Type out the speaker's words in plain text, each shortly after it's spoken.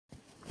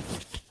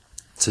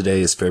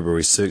Today is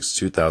February 6,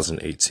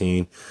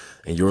 2018,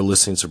 and you're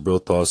listening to Bro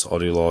Thoughts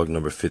audio log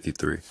number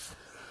 53.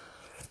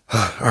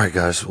 Alright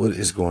guys, what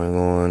is going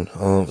on?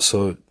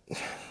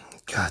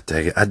 God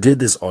dang it, I did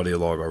this audio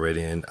log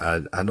already, and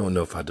I don't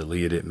know if I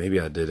deleted it, maybe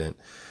I didn't,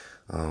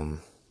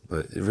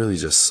 but it really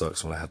just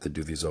sucks when I have to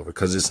do these over,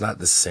 because it's not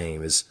the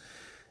same. It's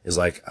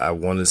like I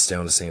wanted to stay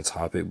on the same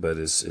topic, but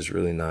it's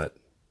really not.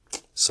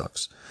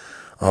 Sucks.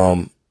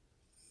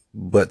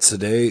 But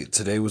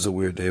today was a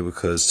weird day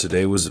because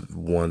today was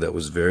one that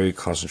was very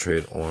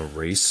concentrated on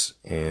race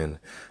and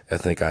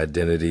ethnic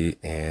identity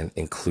and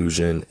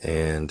inclusion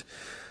and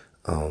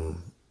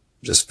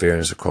just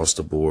fairness across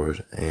the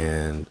board.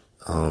 And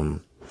I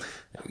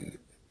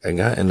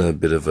got in a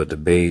bit of a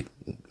debate,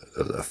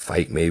 a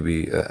fight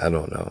maybe, I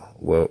don't know.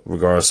 Well,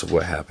 regardless of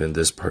what happened,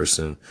 this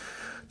person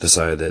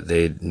decided that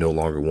they no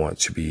longer want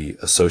to be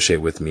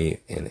associated with me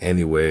in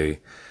any way.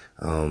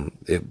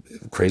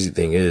 Crazy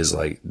thing is,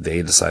 like,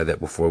 they decided that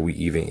before we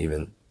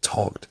even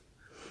talked.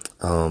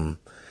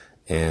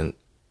 And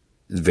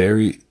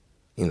very,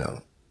 I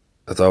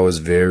thought it was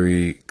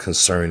very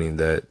concerning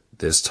that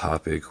this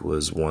topic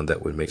was one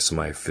that would make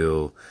somebody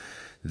feel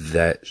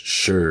that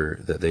sure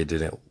that they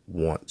didn't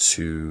want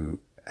to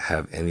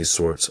have any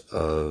sort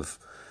of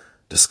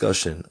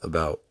discussion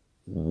about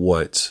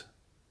what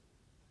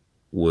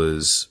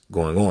was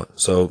going on.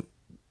 So,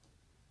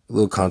 a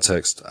little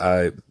context,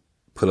 I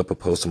put up a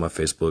post on my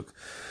Facebook,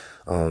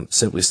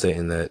 simply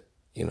stating that,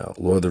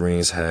 Lord of the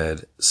Rings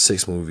had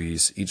 6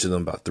 movies, each of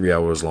them about 3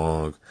 hours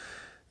long,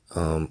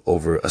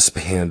 over a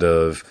span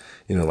of,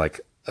 like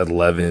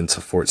 11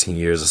 to 14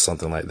 years or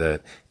something like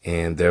that.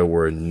 And there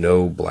were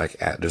no black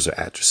actors or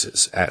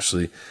actresses.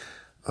 Actually,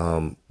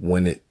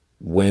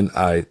 when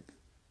I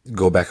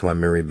go back in my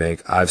memory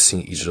bank, I've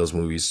seen each of those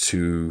movies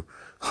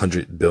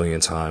 200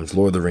 billion times.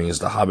 Lord of the Rings,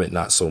 The Hobbit,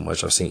 not so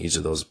much. I've seen each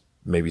of those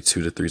maybe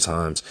 2 to 3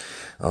 times.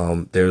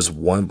 There's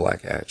one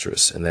black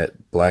actress, and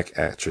that black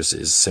actress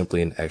is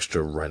simply an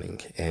extra running.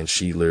 And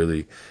she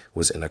literally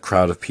was in a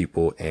crowd of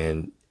people.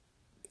 And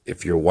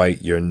if you're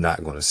white, you're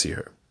not going to see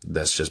her.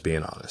 That's just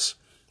being honest.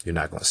 You're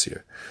not going to see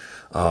her.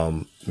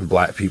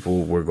 Black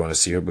people were going to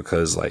see her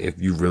because, like,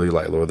 if you really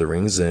like Lord of the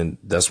Rings, then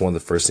that's one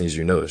of the first things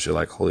you notice. You're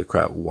like, holy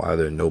crap, why are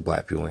there no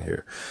black people in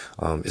here?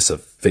 It's a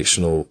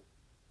fictional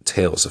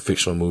tale. It's a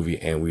fictional movie,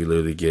 and we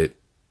literally get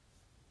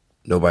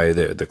nobody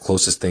there. The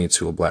closest thing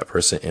to a black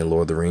person in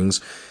Lord of the Rings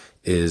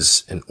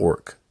is an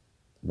orc,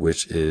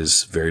 which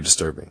is very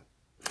disturbing.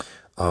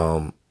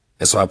 And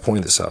so I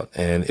pointed this out,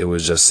 and it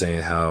was just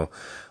saying how,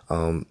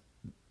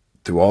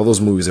 through all those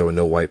movies, there were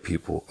no white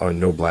people or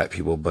no black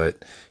people,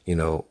 but,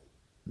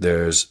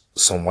 there's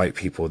some white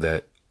people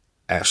that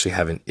actually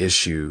have an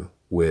issue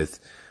with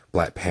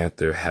Black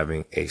Panther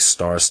having a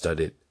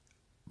star-studded,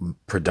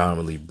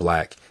 predominantly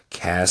black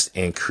cast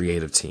and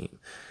creative team.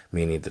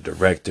 Meaning the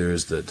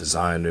directors, the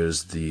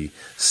designers, the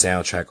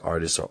soundtrack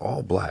artists are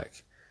all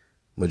black.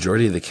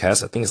 Majority of the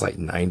cast, I think it's like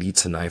 90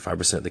 to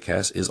 95% of the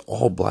cast is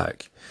all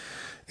black.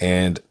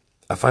 And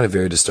I find it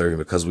very disturbing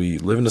because we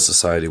live in a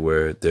society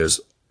where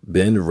there's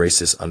been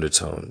racist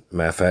undertone.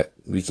 Matter of fact,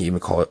 we can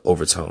even call it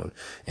overtone.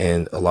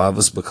 And a lot of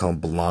us become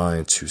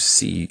blind to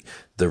see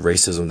the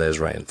racism that is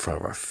right in front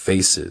of our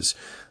faces,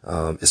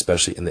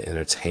 especially in the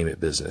entertainment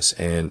business.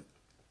 And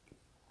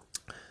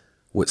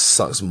what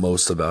sucks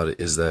most about it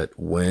is that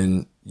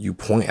when you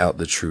point out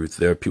the truth,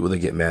 there are people that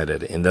get mad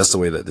at it. And that's the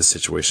way that this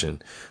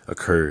situation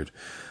occurred.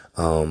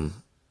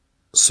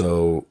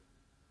 So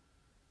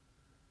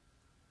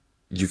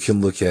you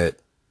can look at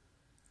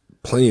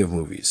plenty of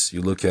movies.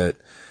 You look at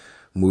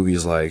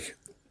movies like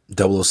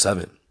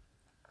 007.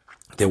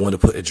 They wanted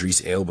to put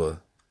Idris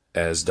Elba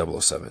as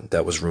 007.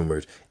 That was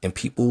rumored. And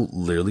people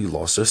literally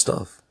lost their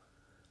stuff.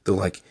 They're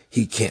like,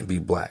 he can't be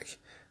black.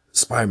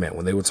 Spider-Man,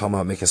 when they were talking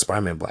about making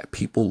Spider-Man black,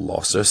 people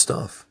lost their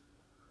stuff.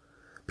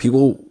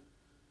 People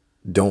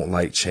don't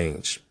like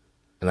change.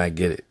 And I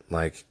get it.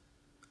 Like,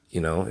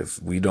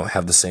 if we don't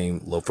have the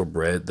same loaf of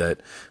bread that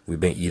we've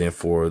been eating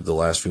for the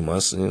last few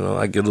months,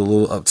 I get a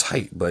little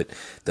uptight. But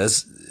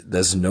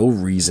that's no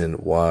reason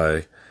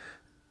why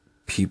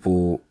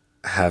people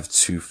have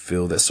to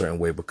feel that certain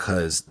way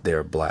because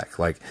they're black.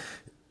 Like,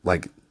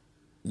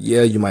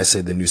 yeah, you might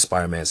say the new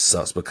Spider-Man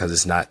sucks because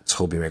it's not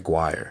Tobey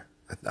Maguire.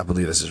 I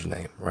believe that's his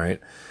name, right?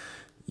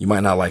 You might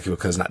not like it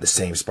because it's not the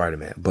same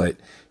Spider-Man, but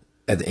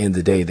at the end of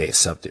the day, they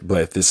accept it.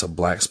 But if it's a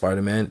black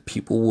Spider-Man,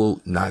 people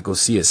will not go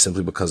see it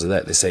simply because of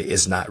that. They say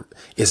it's not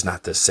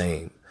the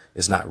same.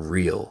 It's not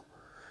real,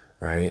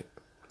 right?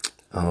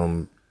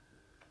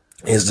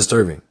 It's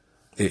disturbing.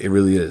 It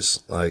really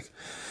is. Like,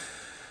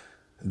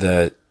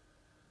 that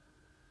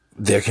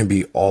there can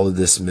be all of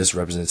this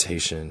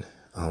misrepresentation.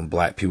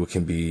 Black people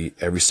can be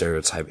every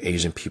stereotype,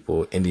 Asian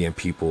people, Indian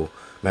people.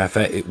 Matter of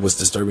fact, what's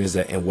disturbing is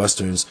that in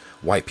Westerns,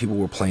 white people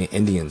were playing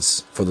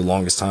Indians for the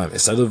longest time.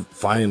 Instead of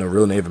finding a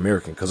real Native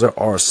American, because there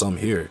are some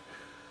here,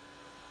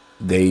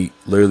 they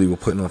literally were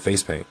putting on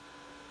face paint.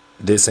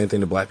 Did the same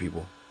thing to black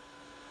people.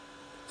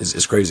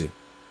 It's crazy.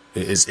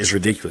 It's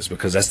ridiculous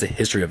because that's the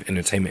history of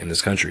entertainment in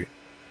this country.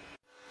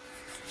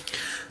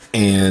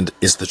 And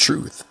it's the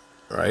truth.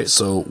 right?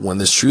 So when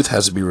this truth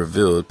has to be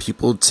revealed,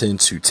 people tend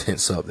to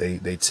tense up.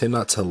 They tend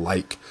not to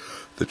like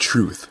the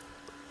truth.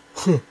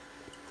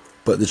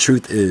 But the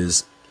truth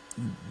is,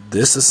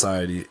 this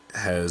society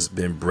has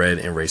been bred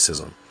in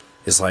racism.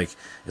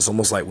 It's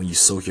almost like when you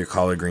soak your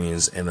collard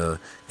greens in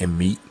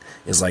meat.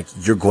 It's like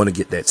you're going to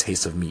get that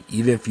taste of meat,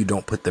 even if you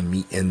don't put the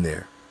meat in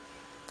there.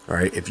 All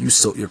right, if you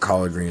soak your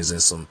collard greens in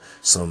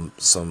some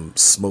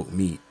smoked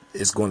meat,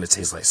 it's going to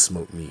taste like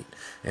smoked meat.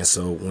 And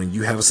so when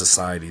you have a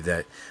society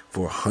that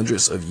for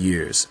hundreds of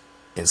years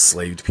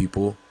enslaved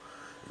people,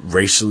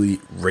 racially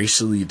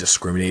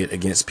discriminated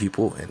against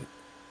people,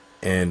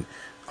 and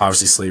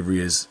obviously slavery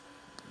is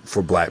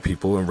for black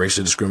people, and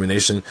racial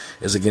discrimination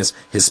is against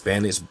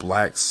Hispanics,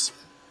 blacks,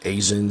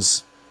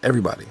 Asians,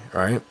 everybody,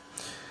 right?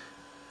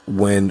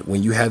 When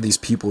you have these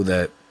people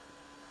that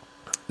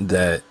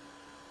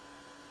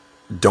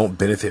don't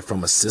benefit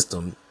from a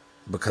system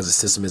because the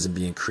system isn't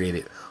being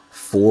created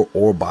for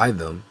or by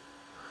them,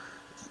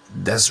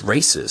 that's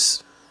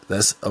racist.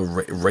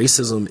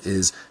 Racism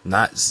is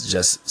not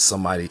just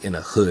somebody in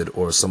a hood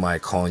or somebody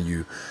calling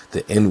you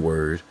the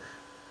N-word,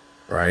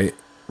 right?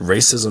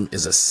 Racism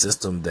is a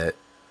system that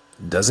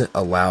doesn't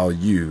allow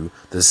you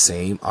the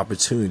same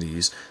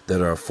opportunities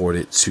that are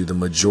afforded to the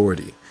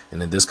majority.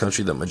 And in this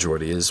country, the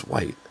majority is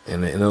white.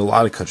 And in a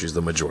lot of countries,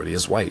 the majority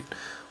is white.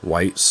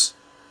 Whites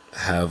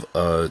have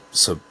a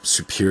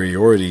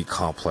superiority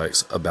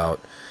complex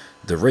about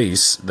the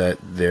race, that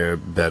they're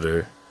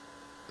better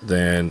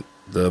than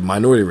the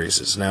minority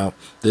races. Now,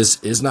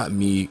 this is not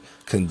me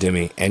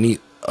condemning any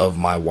of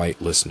my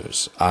white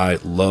listeners. I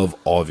love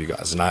all of you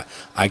guys, and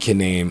I can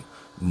name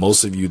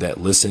most of you that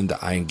listen,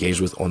 that I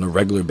engage with on a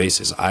regular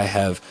basis. I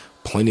have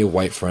plenty of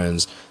white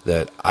friends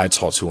that I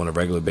talk to on a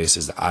regular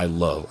basis that I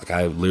love. Like,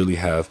 I literally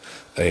have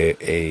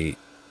they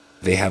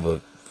have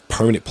a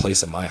permanent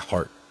place in my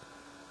heart,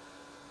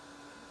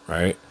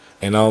 right?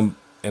 And I'm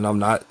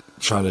not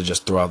trying to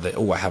just throw out that,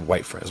 oh, I have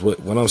white friends.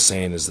 What I'm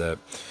saying is that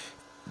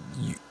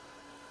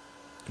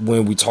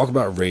when we talk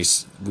about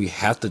race, we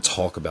have to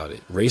talk about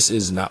it. Race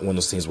is not one of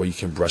those things where you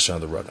can brush it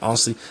under the rug.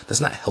 Honestly, that's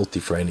not healthy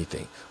for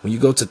anything. When you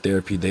go to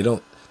therapy, they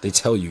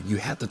tell you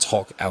have to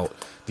talk out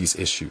these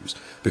issues,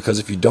 because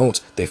if you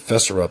don't, they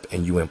fester up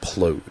and you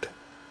implode.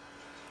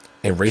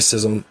 And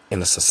racism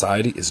in a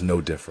society is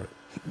no different.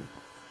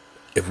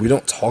 If we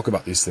don't talk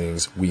about these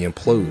things, we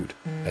implode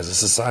as a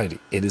society.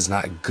 It is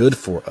not good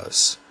for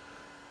us.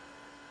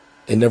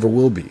 It never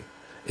will be.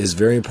 It's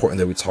very important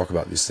that we talk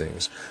about these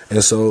things.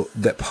 And so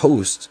that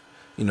post,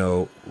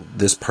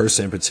 this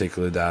person in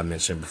particular that I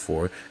mentioned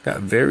before got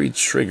very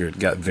triggered,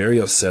 got very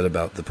upset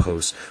about the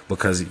post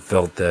because he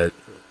felt that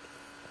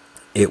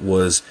it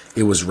was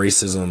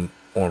racism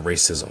on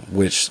racism,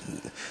 which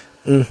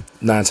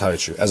not entirely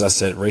true. As I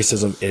said,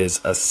 racism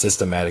is a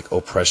systematic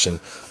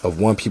oppression of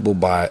one people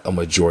by a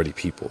majority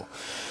people.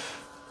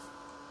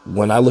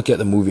 When I look at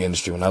the movie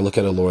industry, when I look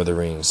at The Lord of the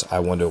Rings, I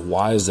wonder,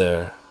 why is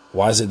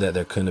it that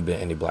there couldn't have been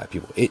any black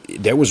people?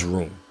 There was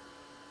room.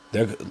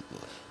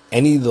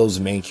 Any of those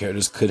main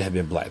characters could have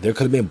been black. There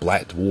could have been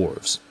black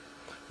dwarves,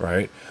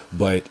 right?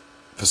 But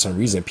for some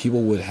reason,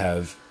 people would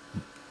have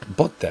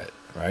bucked that,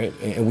 right?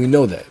 And we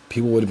know that.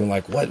 People would have been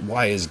like, what?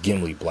 Why is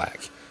Gimli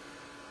black?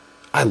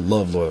 I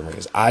love Lord of the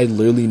Rings. I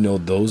literally know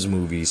those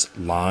movies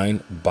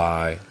line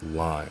by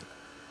line.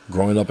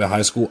 Growing up in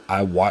high school,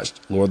 I watched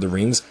Lord of the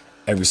Rings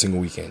every single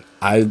weekend.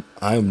 I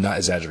am not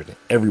exaggerating.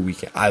 Every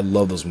weekend. I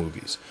love those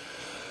movies.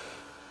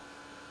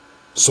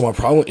 So my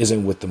problem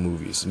isn't with the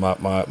movies.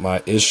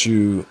 My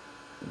issue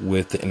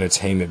with the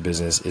entertainment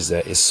business is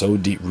that it's so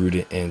deep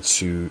rooted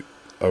into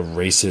a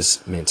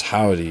racist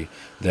mentality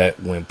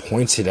that when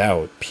pointed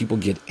out, people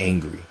get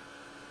angry.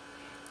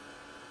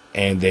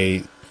 And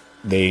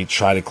they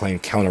try to claim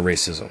counter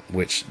racism,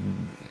 which,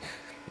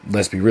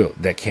 let's be real,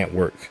 that can't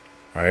work,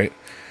 right?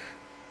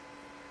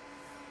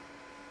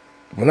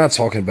 We're not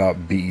talking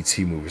about BET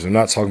movies. We're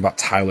not talking about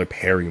Tyler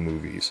Perry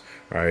movies,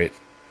 right?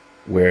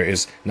 Where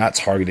it's not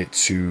targeted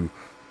to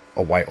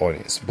a white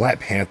audience.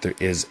 Black Panther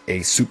is a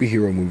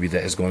superhero movie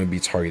that is going to be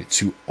targeted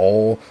to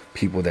all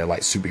people that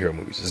like superhero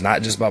movies. It's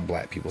not just about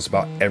black people. It's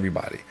about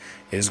everybody.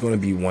 It is going to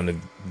be one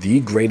of the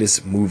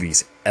greatest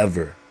movies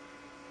ever.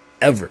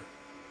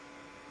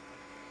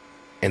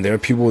 And there are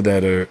people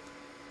that are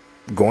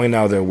going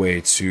out of their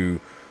way to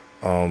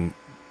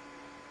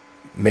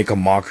make a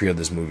mockery of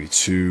this movie,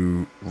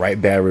 to write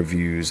bad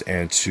reviews,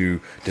 and to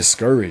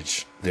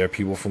discourage their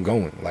people from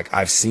going. Like,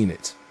 I've seen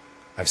it.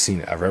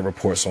 I've read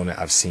reports on it.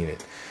 I've seen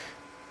it.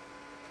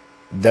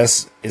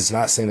 It's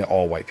not saying that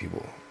all white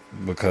people,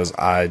 because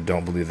I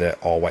don't believe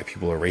that all white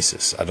people are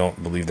racist. I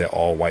don't believe that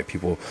all white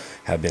people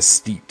have been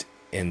steeped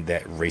in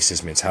that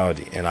racist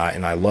mentality. And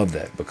I love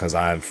that, because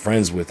I'm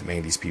friends with many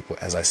of these people.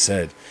 As I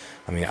said,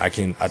 I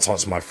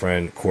talked to my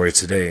friend Corey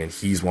today, and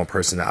he's one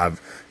person that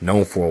I've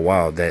known for a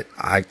while that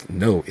I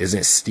know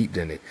isn't steeped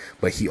in it,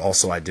 but he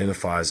also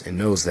identifies and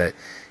knows that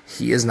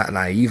he is not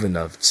naive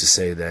enough to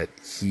say that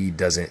he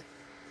doesn't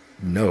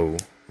know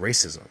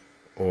racism,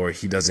 or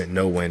he doesn't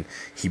know when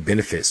he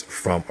benefits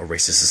from a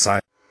racist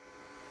society.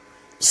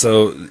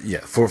 So yeah,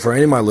 for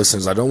any of my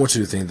listeners, I don't want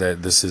you to think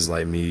that this is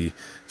like me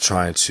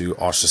trying to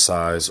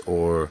ostracize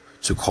or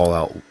to call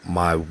out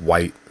my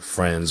white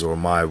friends or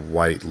my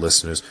white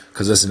listeners,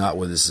 because that's not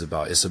what this is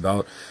about. It's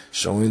about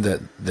showing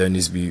that there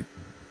needs to be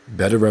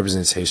better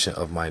representation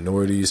of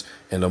minorities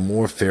and a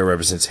more fair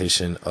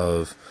representation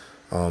of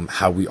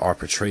how we are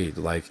portrayed.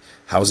 Like,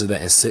 how is it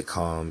that in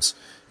sitcoms,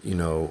 you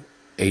know,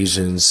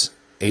 Asians,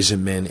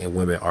 Asian men and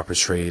women are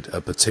portrayed a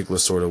particular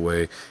sort of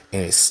way,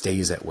 and it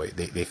stays that way.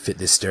 They fit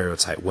this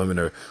stereotype. Women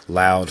are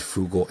loud,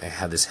 frugal, and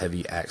have this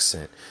heavy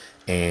accent,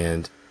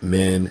 and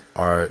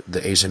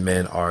the Asian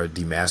men are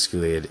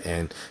demasculated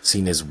and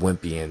seen as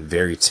wimpy and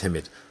very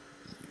timid.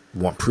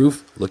 Want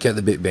proof? Look at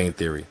the Big Bang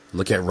Theory.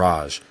 Look at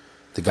Raj.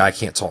 The guy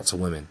can't talk to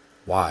women.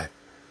 Why?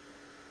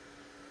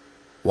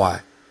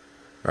 Why?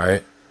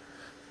 Right?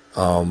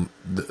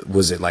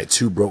 Was it like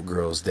Two Broke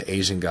Girls? The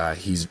Asian guy,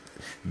 he's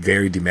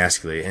very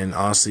demasculated. And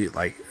honestly,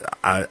 like,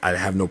 I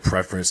have no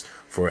preference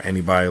for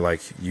anybody.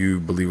 Like, you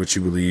believe what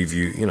you believe,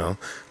 you know,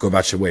 go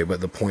about your way.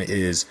 But the point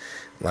is,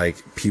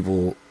 like,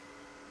 people,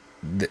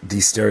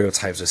 these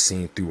stereotypes are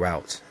seen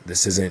throughout.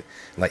 This isn't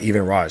like,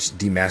 even Raj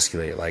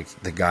demasculated. Like,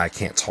 the guy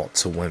can't talk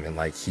to women.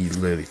 Like, he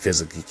literally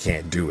physically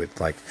can't do it.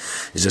 Like,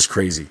 it's just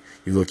crazy.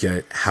 You look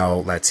at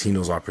how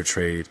Latinos are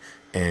portrayed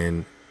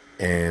in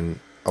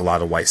a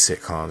lot of white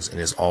sitcoms, and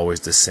it's always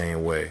the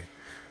same way,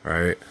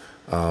 right?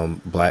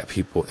 Black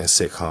people in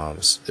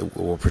sitcoms, it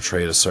will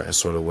portray a certain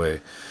sort of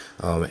way.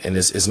 And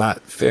it's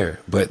not fair.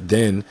 But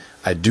then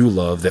I do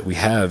love that we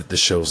have the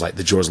shows like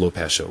the George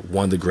Lopez Show,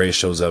 one of the greatest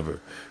shows ever,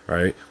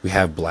 right? We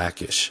have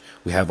Blackish.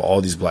 We have all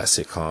these black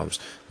sitcoms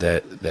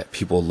that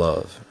people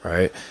love,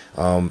 right?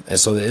 And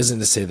so there isn't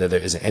to say that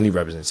there isn't any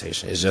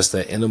representation. It's just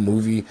that in a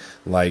movie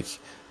like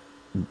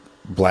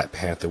Black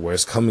Panther, where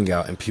it's coming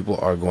out and people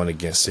are going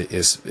against it,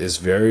 it's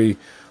very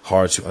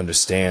hard to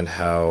understand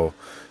how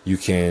you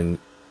can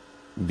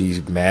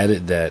be mad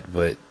at that,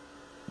 but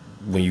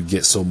when you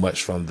get so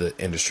much from the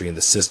industry and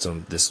the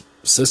system, this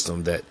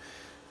system that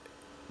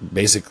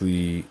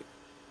basically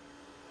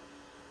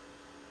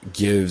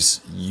gives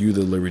you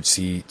the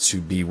liberty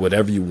to be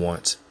whatever you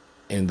want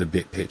in the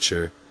big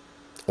picture,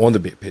 on the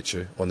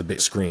big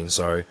screen,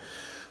 sorry,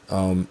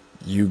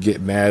 you get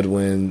mad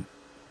when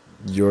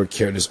your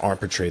characters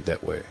aren't portrayed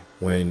that way,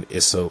 when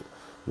it's a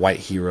white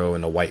hero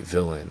and a white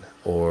villain,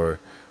 or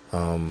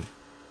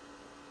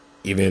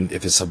even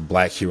if it's a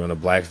black hero and a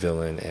black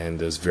villain and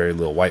there's very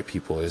little white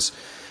people,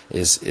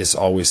 it's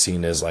always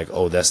seen as like,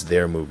 oh, that's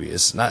their movie.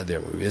 It's not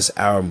their movie, it's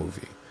our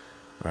movie,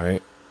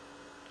 right?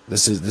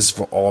 This is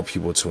for all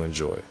people to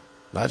enjoy,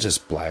 not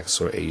just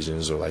blacks or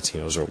Asians or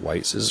Latinos or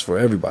whites. This is for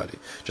everybody.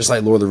 Just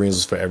like Lord of the Rings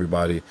is for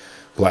everybody,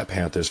 Black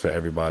Panther is for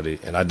everybody,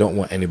 and I don't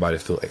want anybody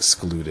to feel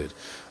excluded.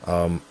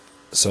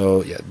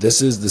 So yeah,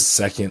 this is the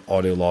second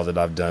audio log that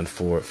I've done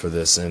for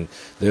this, and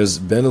there's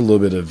been a little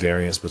bit of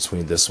variance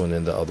between this one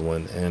and the other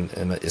one, and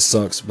it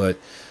sucks, but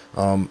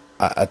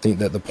I think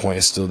that the point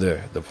is still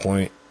there. The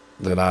point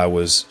that I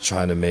was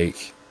trying to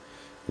make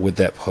with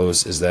that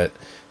post is that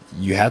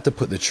you have to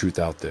put the truth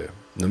out there,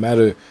 no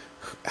matter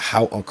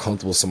how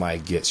uncomfortable somebody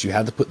gets. You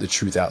have to put the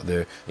truth out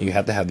there, and you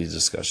have to have these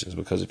discussions,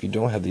 because if you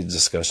don't have these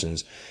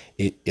discussions,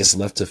 it's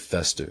left to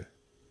fester,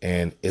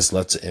 and it's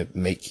left to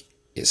make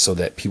it so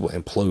that people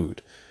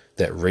implode,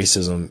 that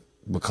racism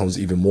becomes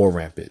even more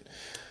rampant.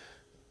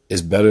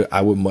 It's better.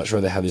 I would much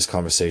rather have these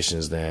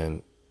conversations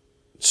than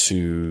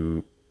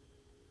to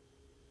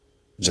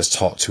just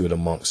talk to it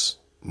amongst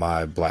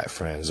my black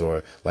friends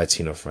or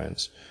Latino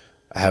friends.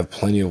 I have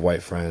plenty of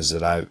white friends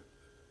that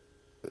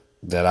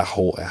I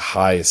hold in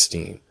high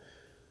esteem,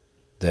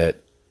 that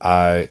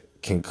I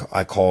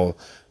call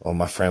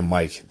my friend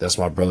Mike. That's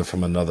my brother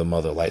from another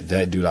mother. Like,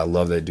 that dude, I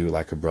love that dude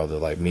like a brother.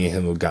 Like, me and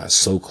him have gotten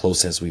so close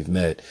since we've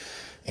met,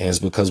 and it's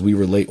because we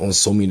relate on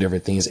so many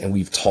different things, and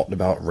we've talked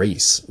about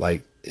race.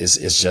 Like,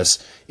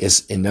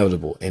 it's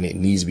inevitable, and it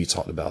needs to be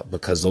talked about,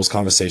 because those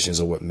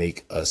conversations are what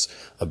make us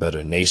a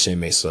better nation,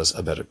 makes us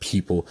a better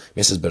people,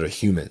 makes us better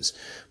humans.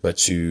 But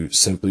to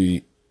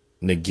simply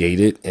negate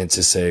it and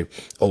to say,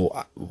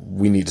 oh,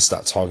 we need to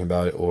stop talking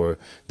about it, or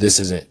this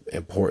isn't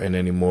important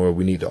anymore,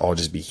 we need to all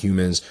just be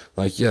humans.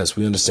 Like, yes,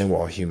 we understand we're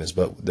all humans,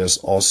 but there's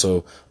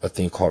also a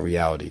thing called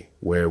reality,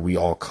 where we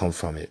all come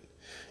from it,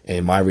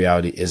 and my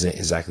reality isn't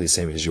exactly the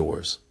same as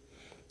yours,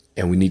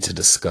 and we need to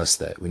discuss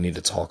that. We need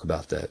to talk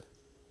about that,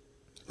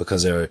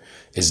 because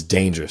it's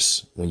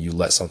dangerous when you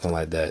let something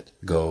like that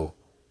go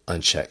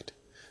unchecked.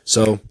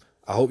 So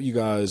I hope you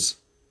guys,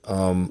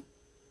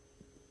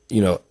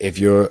 if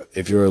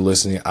you're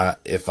listening,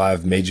 if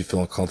I've made you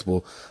feel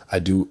uncomfortable, I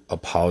do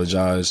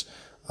apologize.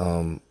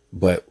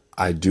 But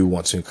I do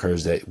want to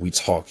encourage that we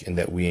talk and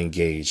that we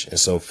engage. And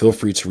so feel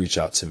free to reach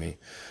out to me.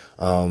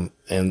 And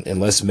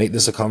let's make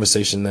this a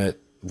conversation that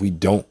we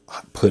don't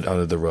put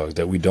under the rug,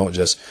 that we don't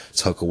just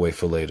tuck away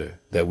for later,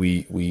 that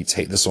we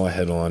take this on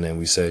head on, and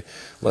we say,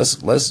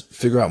 let's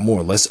figure out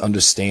more. Let's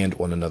understand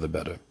one another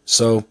better.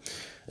 So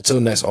until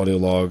the next audio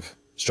log,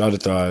 strive to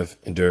thrive,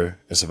 endure,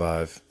 and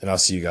survive. And I'll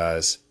see you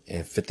guys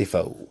in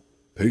 54.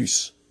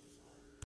 Peace.